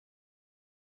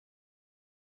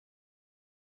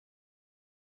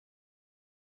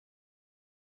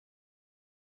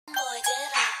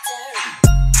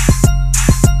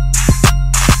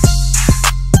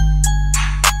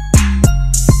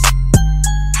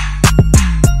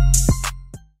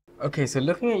Okay, so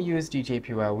looking at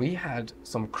USDJPY, we had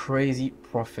some crazy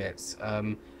profits.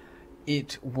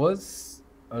 It was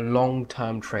a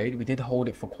long-term trade. We did hold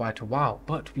it for quite a while,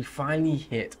 but we finally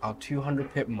hit our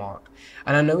 200 pip mark.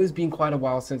 And I know it's been quite a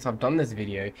while since I've done this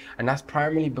video, and that's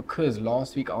primarily because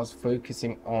last week I was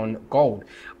focusing on gold.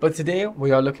 But today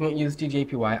we are looking at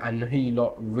USDJPY. I know you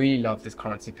lot really love this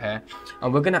currency pair,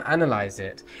 and we're going to analyze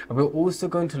it. And we're also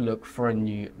going to look for a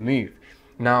new move.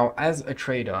 Now, as a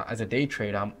trader, as a day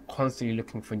trader, I'm constantly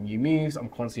looking for new moves. I'm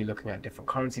constantly looking at different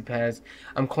currency pairs.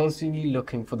 I'm constantly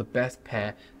looking for the best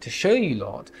pair to show you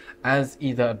lot as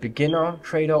either a beginner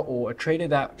trader or a trader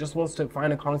that just wants to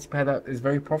find a currency pair that is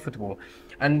very profitable.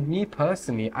 And me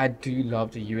personally, I do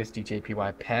love the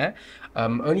USD/JPY pair,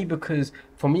 only because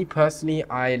for me personally,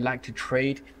 I like to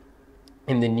trade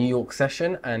in the New York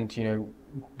session, and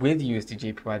with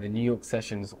USDJPY, the New York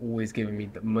session is always giving me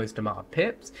the most amount of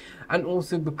pips, and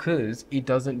also because it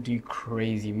doesn't do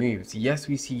crazy moves. Yes,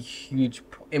 we see huge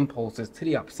impulses to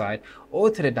the upside or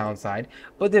to the downside,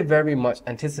 but they're very much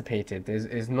anticipated.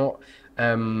 It's not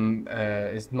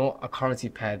a currency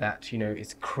pair that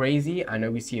is crazy. I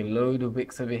know we see a load of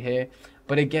wicks over here,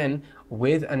 but again,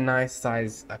 with a nice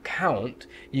size account,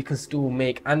 you can still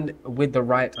make, and with the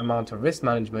right amount of risk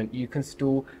management, you can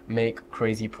still make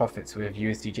crazy profits with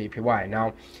USDJPY.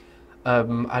 Now,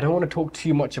 I don't want to talk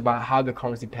too much about how the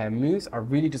currency pair moves. I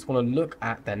really just want to look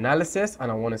at the analysis,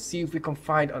 and I want to see if we can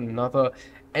find another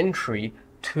entry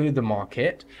to the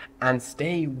market and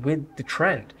stay with the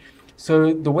trend.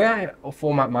 So the way I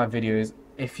format my videos,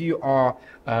 if you are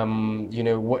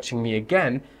watching me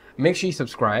again, make sure you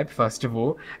subscribe first of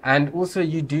all, and also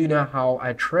you do know how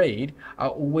I trade. I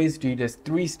always do this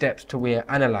 3 steps to where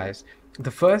I analyze.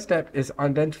 The first step is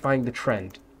identifying the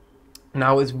trend.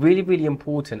 Now, it's really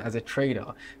important as a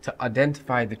trader to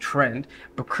identify the trend,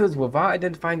 because without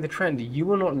identifying the trend, you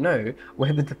will not know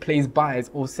whether the place buys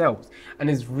or sells. And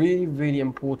it's really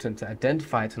important to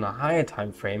identify it on a higher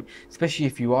time frame, especially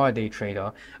if you are a day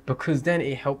trader, because then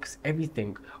it helps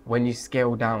everything when you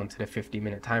scale down to the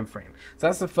 50-minute time frame. So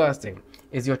that's the first thing,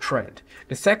 is your trend.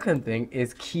 The second thing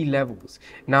is key levels.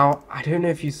 Now, I don't know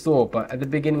if you saw, but at the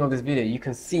beginning of this video, you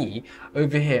can see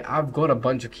over here, I've got a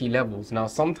bunch of key levels. Now,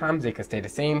 sometimes they can stay the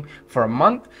same for a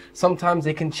month, sometimes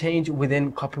they can change within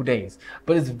a couple days,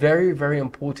 but it's very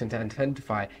important to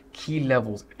identify key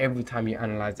levels every time you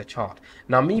analyze the chart.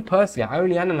 Now, me personally, I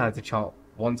only analyze the chart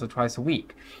once or twice a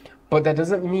week, but that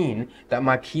doesn't mean that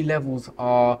my key levels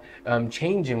are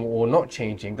changing or not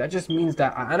changing. That just means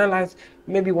that I analyze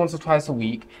maybe once or twice a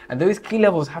week, and those key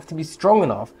levels have to be strong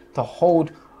enough to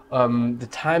hold the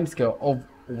time scale of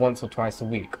once or twice a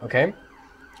week, okay?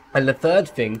 And the third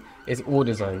thing is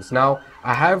order zones. Now,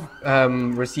 I have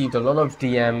received a lot of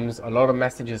DMs, a lot of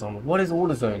messages on what is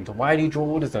order zones, why do you draw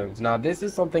order zones? Now, this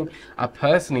is something I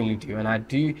personally do, and I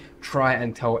do try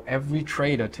and tell every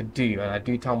trader to do, and I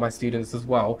do tell my students as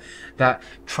well, that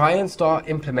try and start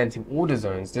implementing order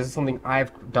zones. This is something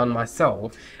I've done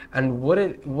myself, and what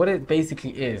it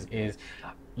basically is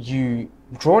you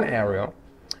draw an area,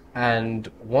 and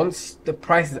once the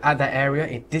price is at that area,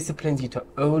 it disciplines you to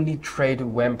only trade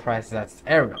when price is at this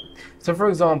area. So for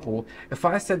example, if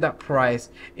I said that price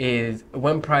is,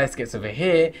 when price gets over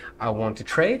here, I want to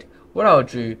trade, what I'll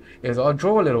do is I'll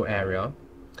draw a little area,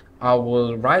 I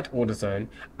will write order zone,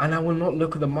 and I will not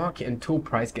look at the market until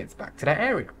price gets back to that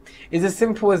area. It's as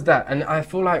simple as that, and I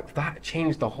feel like that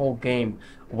changed the whole game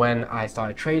when I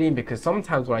started trading, because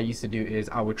sometimes what I used to do is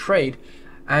I would trade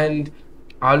and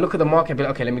I'll look at the market and be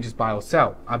like, okay, let me just buy or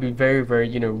sell. I'll be very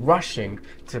rushing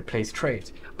to place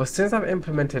trades. But since I've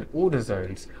implemented order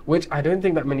zones, which I don't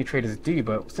think that many traders do,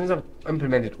 but since I've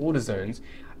implemented order zones,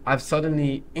 I've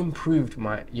suddenly improved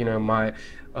my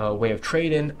way of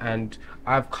trading, and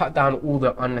I've cut down all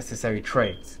the unnecessary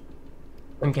trades.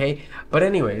 Okay, but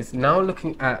anyways, now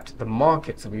looking at the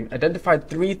market, so we've identified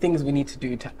 3 things we need to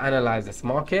do to analyze this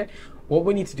market. What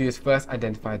we need to do is first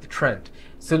identify the trend.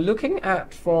 So looking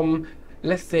at from,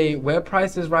 let's say, where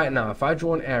price is right now, if I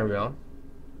draw an area,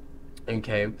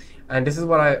 okay, and this is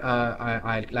what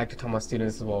I like to tell my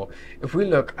students as well. If we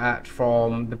look at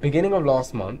from the beginning of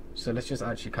last month, so let's just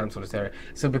actually cancel this area.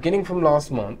 So beginning from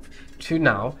last month to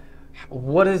now,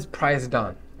 what has price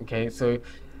done? Okay, so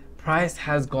price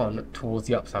has gone towards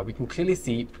the upside. We can clearly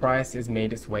see price has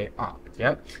made its way up.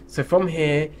 Yeah, so from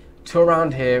here to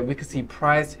around here, we can see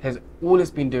price has, all it's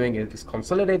been doing is it's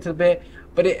consolidated a bit,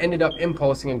 but it ended up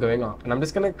impulsing and going up. And I'm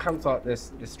just going to cancel out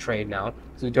this trade now,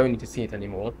 so we don't need to see it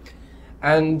anymore.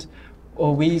 And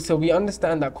so we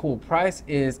understand that, cool, price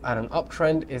is at an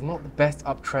uptrend, is not the best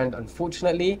uptrend,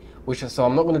 unfortunately, so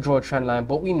I'm not going to draw a trend line,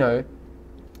 but we know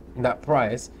that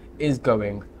price is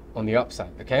going on the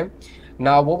upside. Okay,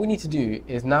 now what we need to do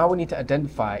is now we need to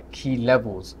identify key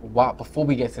levels before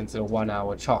we get into the 1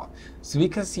 hour chart, so we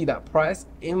can see that price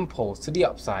impulse to the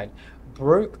upside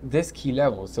broke this key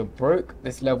level. So broke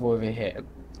this level over here,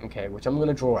 okay, which I'm going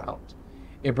to draw out.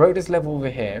 It broke this level over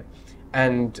here,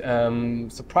 and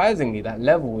surprisingly that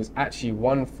level is actually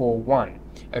 141,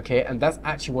 okay, and that's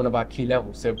actually one of our key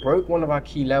levels. So it broke one of our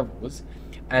key levels,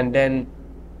 and then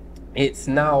it's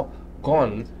now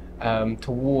gone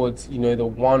towards, you know, the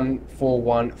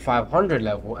 141,500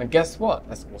 level. And guess what,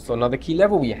 that's also another key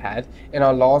level we had in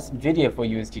our last video for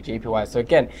USDJPY. So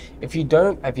again, if you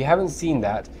haven't seen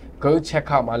that, go check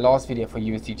out my last video for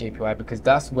USDJPY, because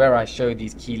that's where I show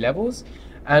these key levels.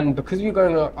 And because we're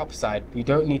going on upside, we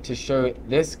don't need to show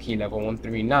this key level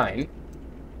 139,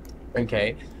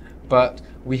 okay, but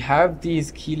we have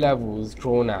these key levels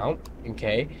drawn out,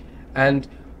 okay, and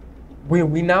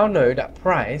we now know that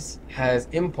price has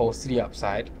impulse to the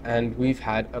upside, and we've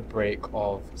had a break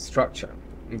of structure,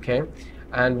 okay.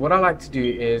 And what I like to do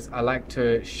is I like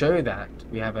to show that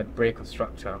we have a break of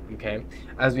structure, okay,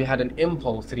 as we had an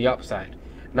impulse to the upside.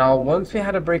 Now once we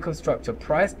had a break of structure,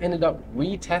 price ended up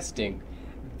retesting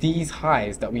these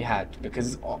highs that we had,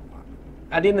 because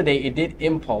at the end of the day it did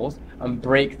impulse and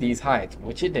break these highs,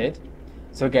 which it did.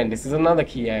 So again, this is another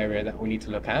key area that we need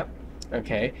to look at,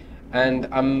 okay. And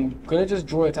I'm gonna just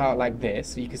draw it out like this,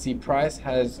 so you can see price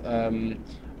has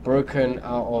broken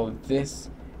out of this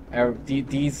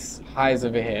these highs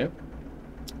over here,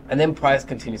 and then price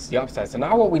continues to the upside. So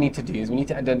now what we need to do is we need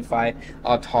to identify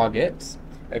our targets,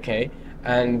 okay,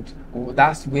 and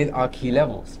that's with our key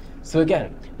levels. So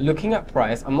again, looking at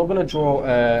price, I'm not going to draw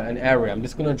an area, I'm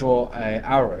just going to draw an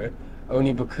arrow,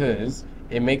 only because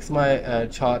it makes my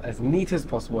chart as neat as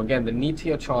possible. Again, the neater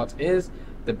your chart is,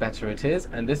 the better it is.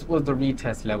 And this was the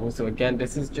retest level. So again,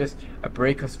 this is just a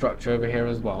break of structure over here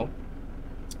as well.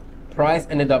 Price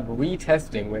ended up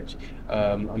retesting, which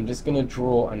I'm just going to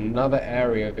draw another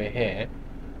area over here,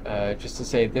 just to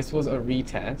say this was a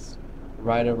retest.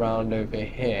 Right around over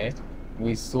here,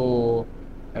 we saw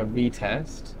a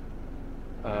retest.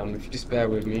 If you just bear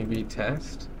with me,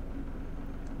 retest.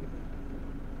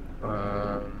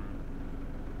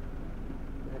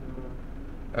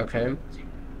 Okay,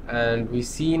 and we've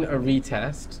seen a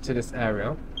retest to this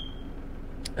area,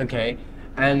 okay,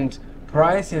 and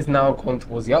price is now gone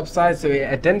towards the upside, so it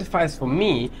identifies for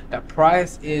me that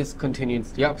price is continuing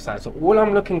to the upside. So all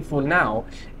I'm looking for now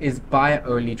is buy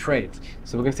only trades.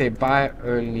 So we're going to say buy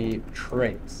only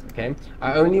trades, okay.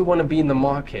 I only want to be in the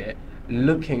market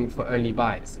looking for only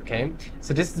buys, okay.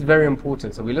 So this is very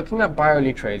important. So we're looking at buy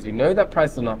only trades. We know that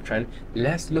price is an uptrend.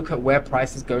 Let's look at where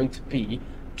price is going to be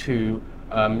to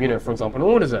you know, for example, an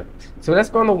order zone. So let's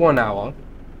go on the 1 hour,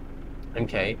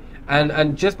 okay,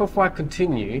 and just before I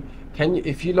continue,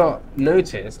 if you lot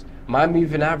noticed, my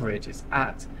moving average is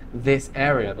at this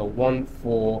area, the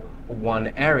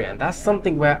 141 area, and that's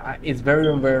something where it's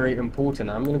very, very important.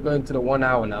 I'm going to go into the 1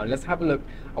 hour now. Let's have a look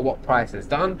at what price has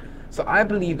done. So I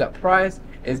believe that price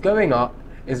is going up,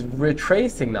 is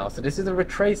retracing now. So this is a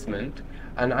retracement,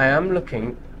 and I am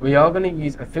looking, we are going to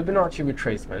use a Fibonacci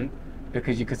retracement,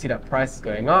 because you can see that price is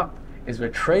going up, is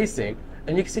retracing,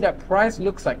 and you can see that price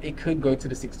looks like it could go to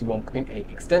the 61.8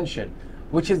 extension,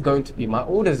 which is going to be my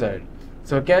order zone.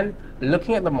 So again,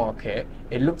 looking at the market,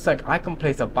 it looks like I can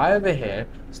place a buy over here,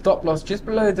 stop loss just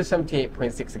below the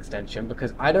 78.6 extension,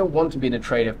 because I don't want to be in a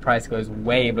trade if price goes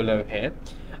way below here.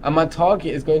 And my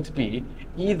target is going to be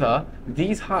either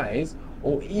these highs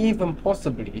or even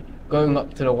possibly going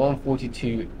up to the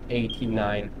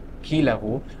 142.89 key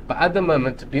level. But at the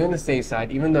moment, to be on the safe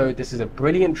side, even though this is a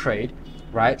brilliant trade,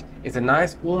 right, it's a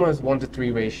nice almost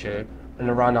 1-to-3 ratio and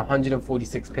around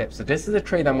 146 pips. So this is a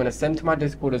trade I'm going to send to my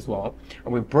Discord as well,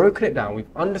 and we've broken it down. We've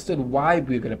understood why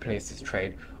we're going to place this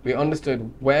trade, we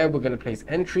understood where we're going to place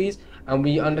entries, and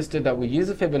we understood that we use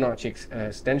a Fibonacci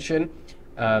extension.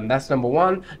 That's number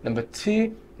one. Number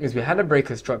two is we had a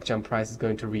breaker structure and price is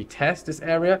going to retest this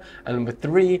area, and number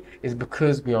three is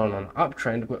because we are on an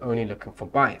uptrend, we're only looking for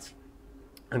buys.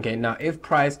 Okay, now if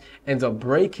price ends up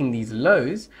breaking these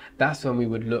lows, that's when we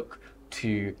would look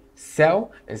to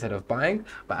sell instead of buying.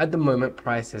 But at the moment,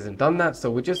 price hasn't done that,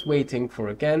 so we're just waiting for,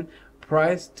 again,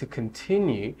 price to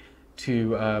continue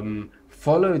to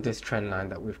follow this trend line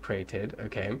that we've created.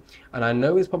 Okay, and I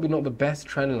know it's probably not the best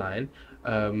trend line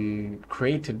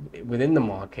created within the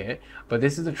market, but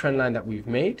this is the trend line that we've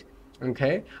made.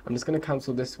 Okay, I'm just going to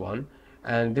cancel this one,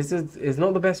 and this is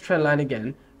not the best trend line.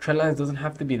 Again, trend lines doesn't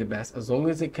have to be the best, as long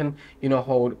as it can, you know,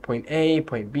 hold point A,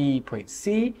 point B, point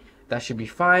C, that should be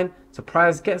fine. So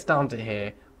price gets down to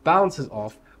here, bounces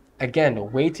off,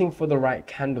 again, waiting for the right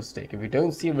candlestick. If you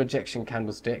don't see a rejection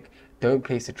candlestick, don't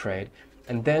place a trade.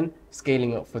 And then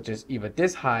scaling up for just either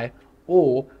this high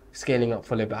or scaling up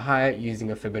for a little bit higher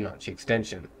using a Fibonacci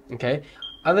extension. Okay.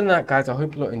 Other than that, guys, I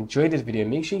hope you lot enjoyed this video.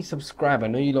 Make sure you subscribe. I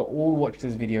know you lot all watch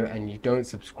this video and you don't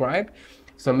subscribe.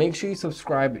 So make sure you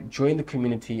subscribe, join the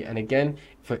community. And again,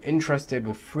 if you're interested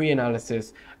with free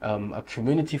analysis, a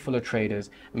community full of traders,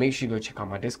 make sure you go check out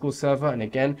my Discord server. And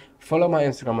again, follow my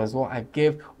Instagram as well. I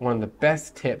give one of the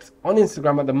best tips on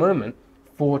Instagram at the moment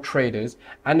for traders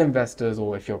and investors,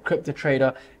 or if you're a crypto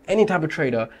trader, any type of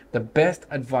trader, the best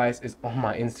advice is on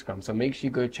my Instagram. So make sure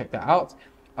you go check that out.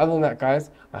 Other than that, guys,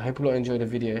 I hope you all enjoyed the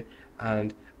video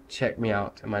and check me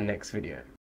out in my next video.